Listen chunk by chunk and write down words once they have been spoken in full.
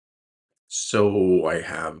So I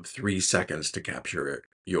have 3 seconds to capture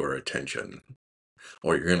your attention,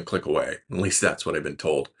 or you're going to click away. At least that's what I've been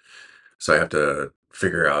told. So I have to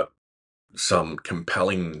figure out some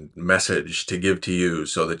compelling message to give to you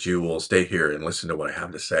so that you will stay here and listen to what I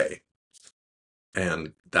have to say.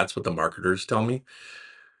 And that's what the marketers tell me.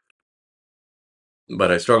 But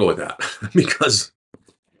I struggle with that because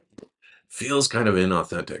it feels kind of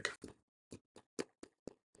inauthentic.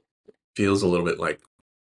 Feels a little bit like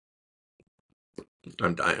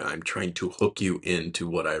I'm trying to hook you into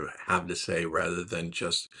what I have to say rather than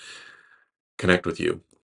just connect with you.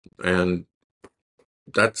 And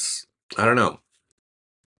that's I don't know.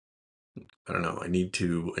 I don't know. I need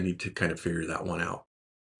to kind of figure that one out.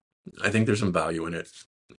 I think there's some value in it.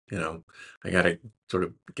 You know, I got to sort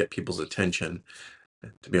of get people's attention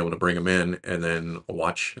to be able to bring them in and then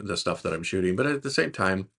watch the stuff that I'm shooting. But at the same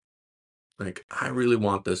time, like I really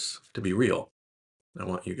want this to be real. I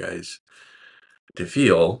want you guys to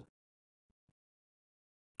feel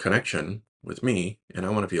connection with me and I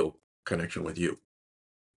want to feel connection with you.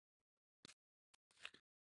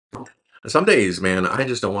 Some days, man, I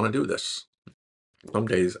just don't want to do this. Some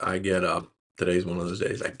days I get up. Today's one of those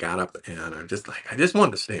days I got up and I just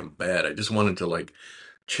wanted to stay in bed. I just wanted to like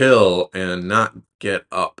chill and not get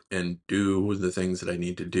up and do the things that I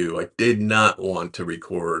need to do. I did not want to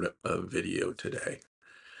record a video today.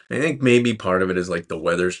 I think maybe part of it is like the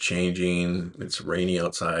weather's changing. It's rainy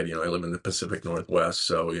outside. I live in the Pacific Northwest,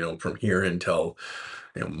 so from here until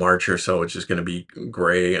March or so, it's just going to be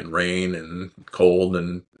gray and rain and cold,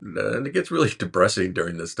 and it gets really depressing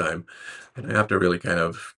during this time. And I have to really kind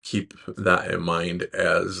of keep that in mind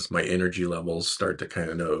as my energy levels start to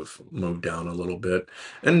kind of move down a little bit,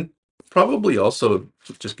 and probably also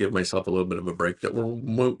just give myself a little bit of a break that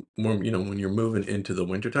when you're moving into the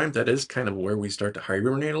wintertime, that is kind of where we start to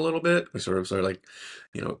hibernate a litof bit. We sort of like,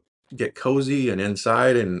 you know, get cozy and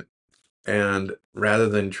inside and rather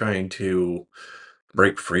than trying to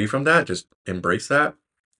break free from that, just embrace that.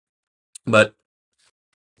 But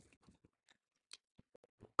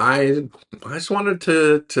I I just wanted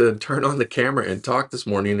to turn on the camera and talk this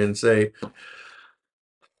morning and say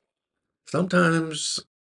sometimes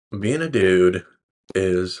being a dude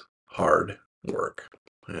is hard work,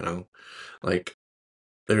 you know? Like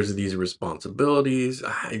there's these responsibilities.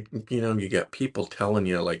 You get people telling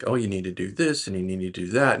you like, oh, you need to do this and you need to do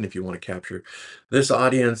that. And if you want to capture this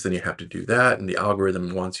audience, then you have to do that. And the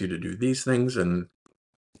algorithm wants you to do these things. And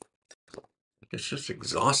it's just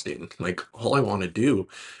exhausting. Like all I want to do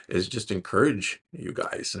is just encourage you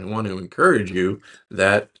guys. And I want to encourage you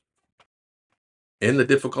that in the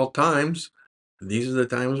difficult times, these are the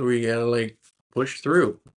times where you gotta like push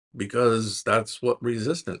through because that's what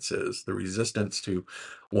resistance is. The resistance to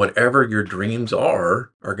whatever your dreams are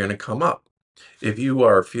going to come up. If you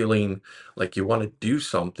are feeling like you want to do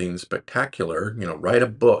something spectacular, write a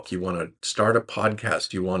book, you want to start a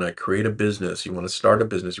podcast, you want to create a business, you want to start a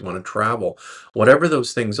business, you want to travel, whatever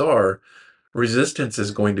those things are, resistance is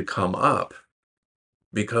going to come up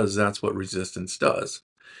because that's what resistance does.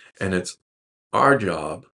 And it's our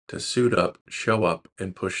job to suit up, show up,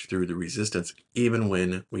 and push through the resistance, even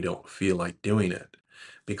when we don't feel like doing it.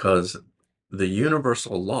 Because the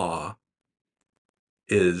universal law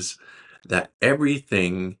is that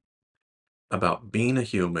everything about being a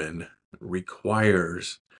human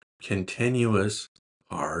requires continuous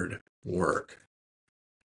hard work.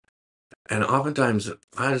 And oftentimes,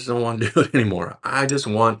 I just don't want to do it anymore. I just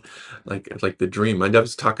want, like, it's like the dream. I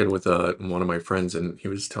was talking with one of my friends, and he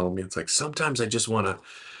was telling me, it's like sometimes I just want to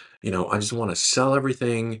I just want to sell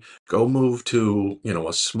everything, go move to,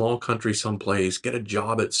 a small country someplace, get a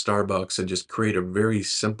job at Starbucks and just create a very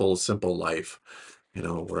simple life,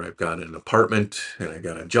 where I've got an apartment and I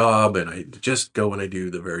got a job and I just go and I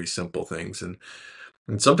do the very simple things.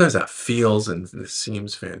 And sometimes that feels and it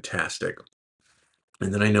seems fantastic.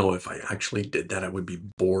 And then I know if I actually did that, I would be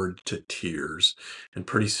bored to tears. And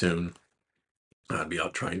pretty soon I'd be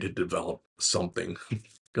out trying to develop something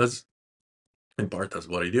because in part that's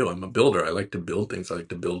what I do. I'm a builder. I like to build things. I like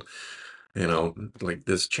to build, like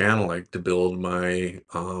this channel. I like to build my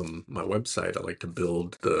website. I like to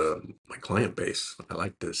build the my client base. I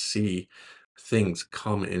like to see things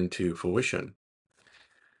come into fruition.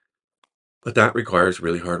 But that requires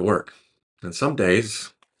really hard work. And some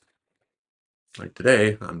days, like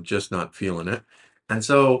today, I'm just not feeling it. And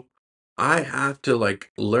so I have to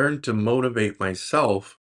like learn to motivate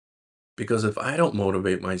myself because if I don't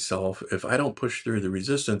motivate myself, if I don't push through the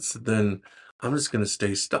resistance, then I'm just going to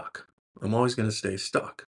stay stuck. I'm always going to stay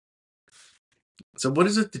stuck. So what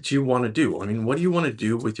is it that you want to do? I mean, what do you want to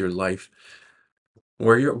do with your life?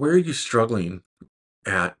 Where are you struggling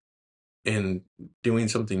at in doing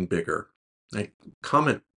something bigger? Like,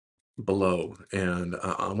 comment below, and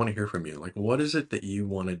I want to hear from you. Like, what is it that you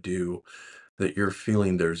want to do that you're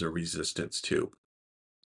feeling there's a resistance to?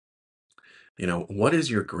 What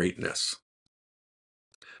is your greatness?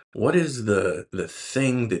 What is the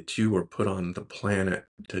thing that you were put on the planet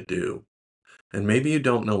to do? And maybe you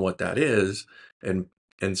don't know what that is, and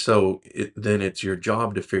so then it's your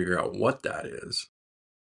job to figure out what that is.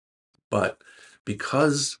 But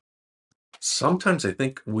because sometimes I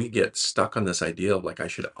think we get stuck on this idea of like I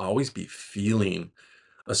should always be feeling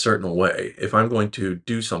a certain way. If I'm going to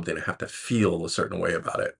do something, I have to feel a certain way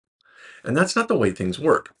about it. And that's not the way things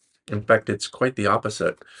work. In fact, it's quite the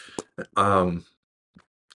opposite. Um,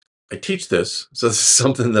 I teach this, so this is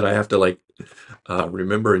something that I have to like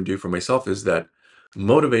remember and do for myself is that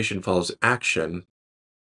motivation follows action,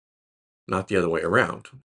 not the other way around.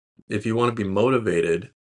 If you want to be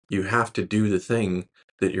motivated, you have to do the thing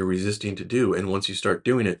that you're resisting to do. And once you start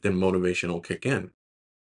doing it, then motivation will kick in.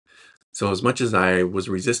 So as much as I was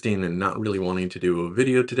resisting and not really wanting to do a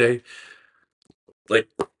video today, like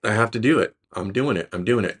I have to do it. I'm doing it. I'm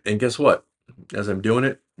doing it. And guess what? As I'm doing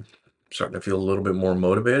it, I'm starting to feel a little bit more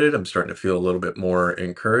motivated. I'm starting to feel a little bit more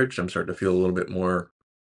encouraged. I'm starting to feel a little bit more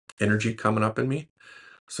energy coming up in me.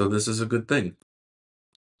 So this is a good thing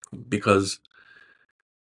because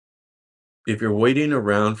if you're waiting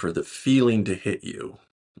around for the feeling to hit you,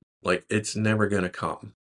 like it's never going to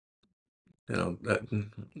come. That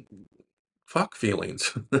fuck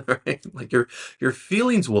feelings, right? Like your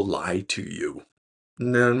feelings will lie to you.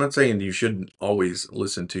 No, I'm not saying you shouldn't always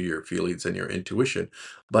listen to your feelings and your intuition,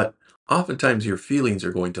 but oftentimes your feelings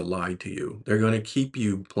are going to lie to you. They're going to keep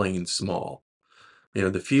you playing small.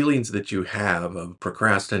 The feelings that you have of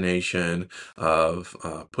procrastination, of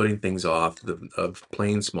putting things off, of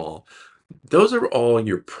playing small, those are all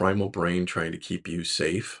your primal brain trying to keep you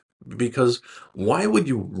safe. Because why would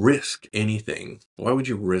you risk anything? Why would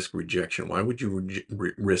you risk rejection? Why would you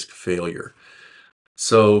risk failure?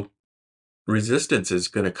 So resistance is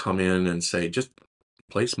going to come in and say, just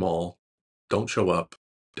play small, don't show up,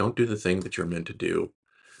 don't do the thing that you're meant to do.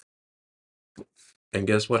 And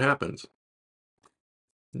guess what happens?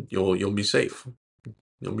 You'll be safe.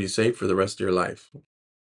 You'll be safe for the rest of your life.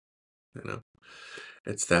 You know,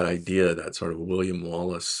 it's that idea, that sort of William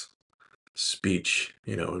Wallace speech,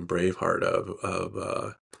 in Braveheart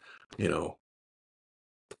of you know,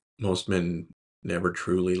 most men never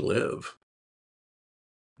truly live.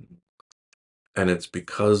 And it's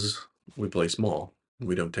because we play small.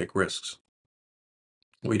 We don't take risks.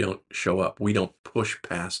 We don't show up. We don't push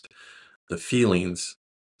past the feelings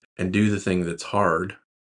and do the thing that's hard.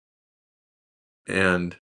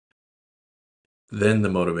 And then the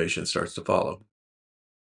motivation starts to follow.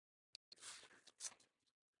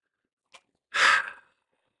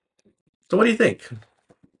 So what do you think?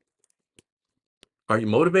 Are you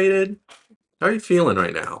motivated? How are you feeling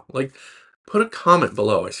right now? Like, put a comment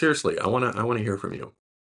below. I wanna hear from you.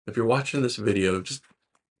 If you're watching this video, just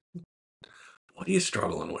what are you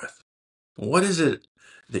struggling with? What is it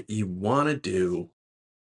that you want to do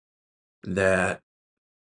that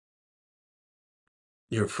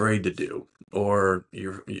you're afraid to do, or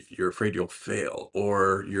you're afraid you'll fail,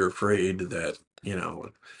 or you're afraid that,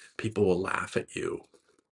 people will laugh at you.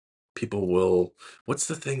 People will, what's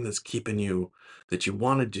the thing that's keeping you that you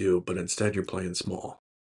want to do, but instead you're playing small?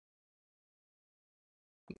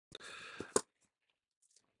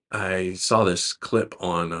 I saw this clip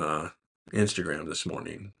on Instagram this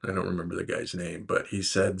morning. I don't remember the guy's name, but he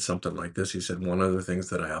said something like this. He said, one of the things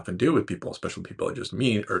that I often do with people, especially people I just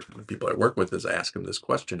meet or people I work with, is I ask them this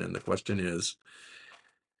question. And the question is,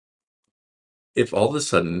 if all of a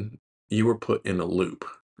sudden you were put in a loop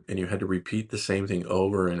and you had to repeat the same thing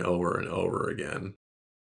over and over and over again,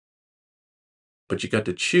 but you got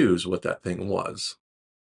to choose what that thing was,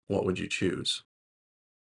 what would you choose?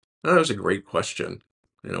 That was a great question.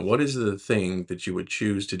 What is the thing that you would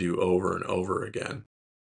choose to do over and over again?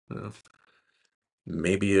 You know,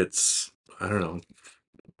 maybe it's, I don't know,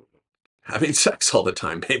 having sex all the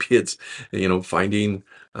time. Maybe it's, finding,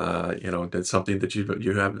 that's something that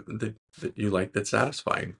you have that you like that's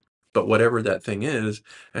satisfying. But whatever that thing is,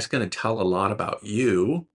 that's going to tell a lot about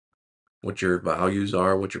you, what your values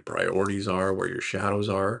are, what your priorities are, where your shadows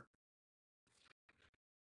are.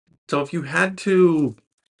 So if you had to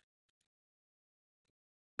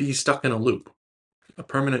be stuck in a loop, a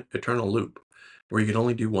permanent, eternal loop, where you could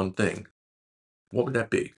only do one thing, what would that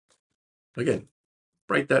be? Again,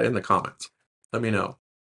 write that in the comments. Let me know.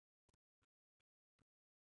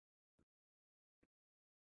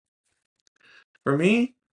 For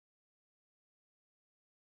me,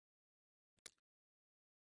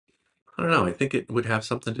 I don't know. I think it would have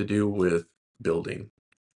something to do with building,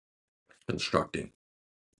 constructing,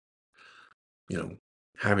 you know,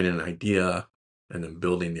 having an idea and then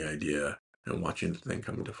building the idea and watching the thing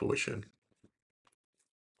come into fruition.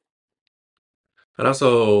 I'd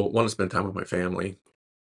also want to spend time with my family.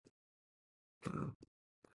 Uh,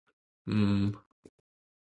 mm,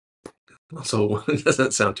 Also, it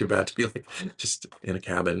doesn't sound too bad to be like just in a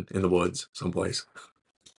cabin in the woods someplace.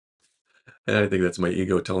 And I think that's my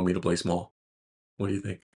ego telling me to play small. What do you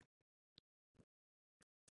think?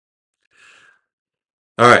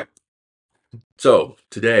 All right. So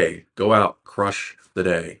today, go out, crush the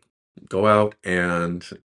day. Go out and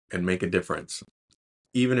make a difference.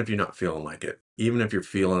 Even if you're not feeling like it. Even if you're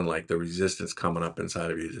feeling like the resistance coming up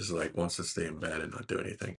inside of you just like wants to stay in bed and not do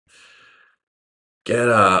anything. Get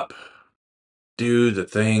up. Do the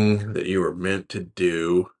thing that you were meant to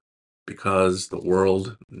do because the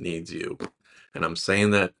world needs you. And I'm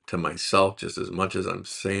saying that to myself just as much as I'm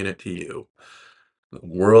saying it to you. The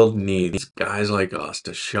world needs guys like us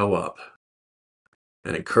to show up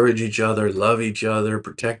and encourage each other, love each other,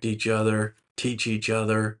 protect each other, teach each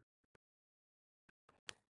other.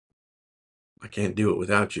 I can't do it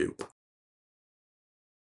without you.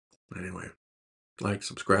 Anyway, like,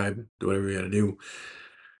 subscribe, do whatever you gotta do,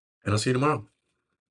 and I'll see you tomorrow.